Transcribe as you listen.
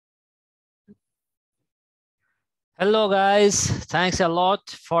Hello guys, thanks a lot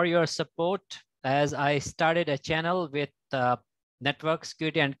for your support as I started a channel with network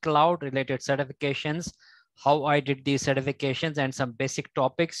security and cloud related certifications, how I did these certifications and some basic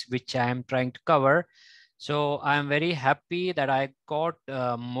topics which I am trying to cover. So I'm very happy that I got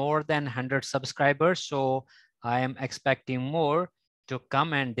more than 100 subscribers. So I am expecting more to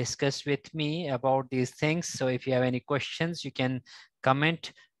come and discuss with me about these things. So if you have any questions, you can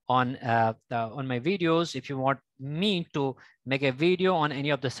comment on my videos. If you want me to make a video on any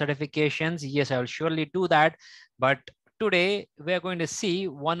of the certifications, yes, I will surely do that. But today we are going to see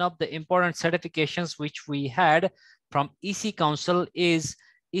one of the important certifications which we had from EC Council is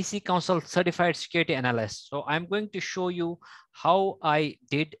EC Council Certified Security Analyst. So I'm going to show you how I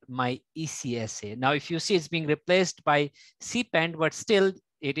did my ECSA. Now, if you see, it's being replaced by CPENT, but still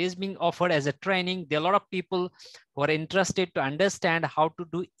it is being offered as a training. There are a lot of people who are interested to understand how to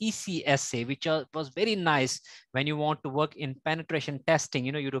do ECSA, which was very nice when you want to work in penetration testing.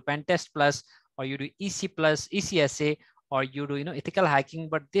 You know, you do pen test plus, or you do EC plus ECSA, or you do ethical hacking.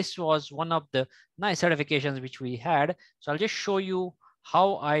 But this was one of the nice certifications which we had. So I'll just show you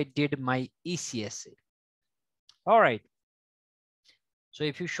how I did my ECSA. All right. So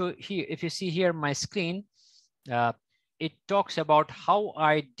if you see here my screen, it talks about how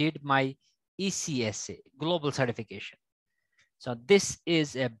I did my ECSA global certification. So this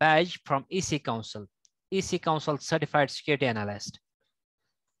is a badge from EC Council Certified Security Analyst.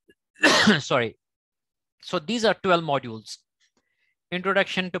 Sorry. So these are 12 modules.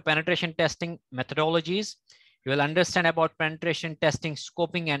 Introduction to penetration testing methodologies. You will understand about penetration testing,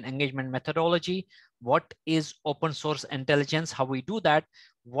 scoping and engagement methodology. What is open source intelligence? How we do that?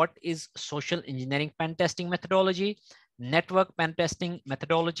 What is social engineering pen testing methodology? Network pen testing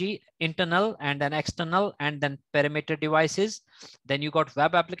methodology, internal and then external, and then perimeter devices. Then you got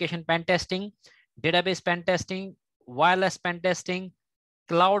web application pen testing, database pen testing, wireless pen testing,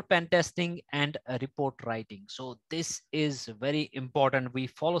 cloud pen testing, and report writing. So this is very important. We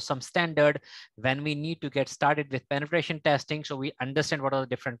follow some standard when we need to get started with penetration testing. So we understand what are the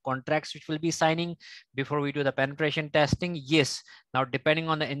different contracts which we'll be signing before we do the penetration testing. Yes, now depending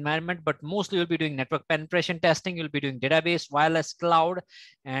on the environment, but mostly you'll be doing network penetration testing, you'll be doing database, wireless, cloud,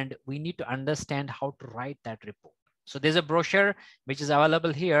 and we need to understand how to write that report. So there's a brochure which is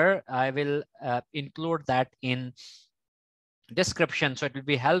available here. I will include that in description, so it will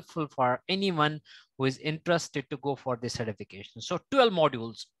be helpful for anyone who is interested to go for this certification. So 12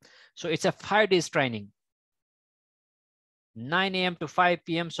 modules. So it's a 5 days training, 9 a.m. to 5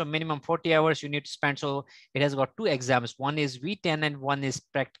 p.m. So minimum 40 hours you need to spend. So it has got 2 exams. One is V10 and one is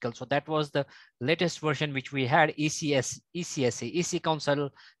practical. So that was the latest version which we had, ECSA, EC Council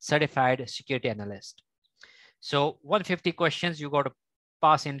Certified Security Analyst. So 150 questions you got to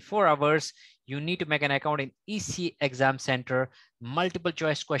pass in 4 hours. You need to make an account in EC Exam Center. Multiple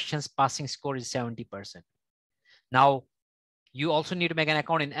choice questions, passing score is 70%. Now, you also need to make an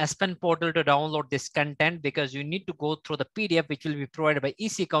account in Aspen portal to download this content, because you need to go through the PDF which will be provided by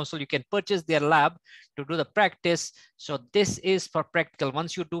EC Council. You can purchase their lab to do the practice. So this is for practical.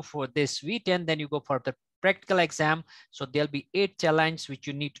 Once you do for this V10, then you go for the practical exam. So there'll be 8 challenges which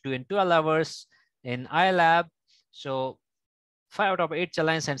you need to do in 12 hours in iLab. So 5 out of 8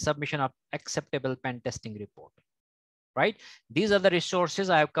 challenges and submission of acceptable pen testing report, right? These are the resources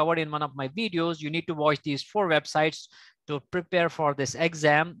I have covered in one of my videos. You need to watch these 4 websites to prepare for this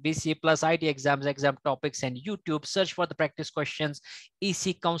exam: BC plus IT exams, exam topics, and YouTube. Search for the practice questions.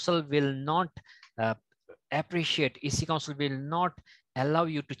 EC Council will not appreciate, EC Council will not allow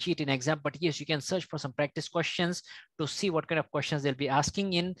you to cheat in exam, but yes, you can search for some practice questions to see what kind of questions they'll be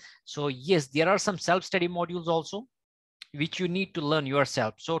asking in. So yes, there are some self-study modules also which you need to learn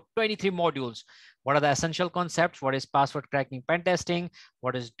yourself. So 23 modules. What are the essential concepts? What is password cracking pen testing?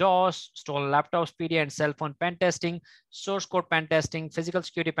 What is DOS, stolen laptops, PD and cell phone pen testing, source code pen testing, physical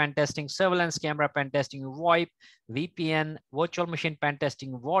security pen testing, surveillance camera pen testing, VoIP, VPN, virtual machine pen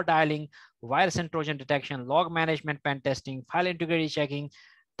testing, war dialing, virus and Trojan detection, log management pen testing, file integrity checking,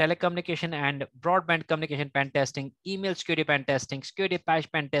 telecommunication and broadband communication pen testing, email security pen testing, security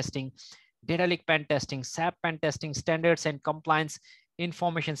patch pen testing, data leak pen testing, SAP pen testing, standards and compliance,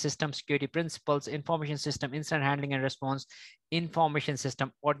 information system security principles, information system incident handling and response, information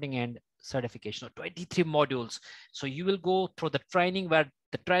system auditing and certification. So 23 modules. So you will go through the training where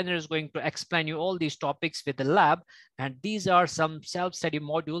the trainer is going to explain you all these topics with the lab. And these are some self-study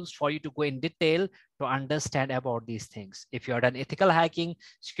modules for you to go in detail to understand about these things. If you are done ethical hacking,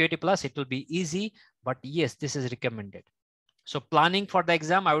 security plus, it will be easy, but yes, this is recommended. So planning for the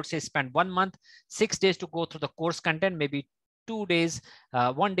exam, I would say spend 1 month, 6 days to go through the course content, maybe 2 days.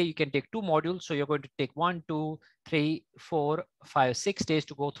 One day you can take 2 modules. So you're going to take 1, 2, 3, 4, 5, 6 days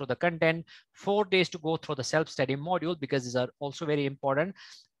to go through the content, 4 days to go through the self-study module, because these are also very important.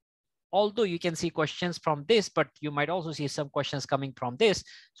 Although you can see questions from this, but you might also see some questions coming from this.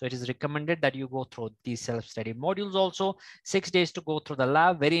 So it is recommended that you go through these self-study modules also. 6 days to go through the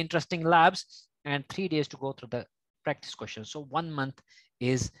lab, very interesting labs, and 3 days to go through the practice questions. So 1 month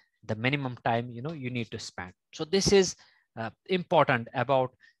is the minimum time you need to spend. So this is important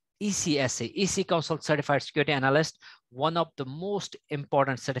about ECSA, EC Council Certified Security Analyst, one of the most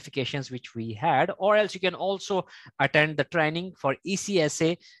important certifications which we had. Or else you can also attend the training for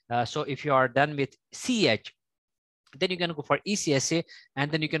ECSA. So if you are done with CH, then you can go for ECSA,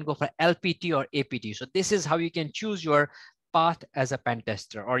 and then you can go for LPT or APT. So this is how you can choose your path as a pen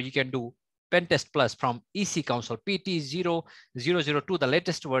tester, or you can do Pen Test Plus from EC Council PT 0002, the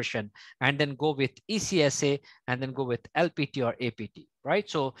latest version, and then go with ECSA, and then go with LPT or APT, right?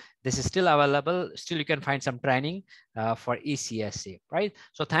 So this is still available. Still, you can find some training for ECSA, right?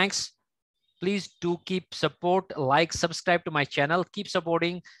 So thanks. Please do keep support, like, subscribe to my channel, keep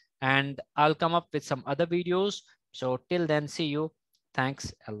supporting, and I'll come up with some other videos. So till then, see you.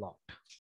 Thanks a lot.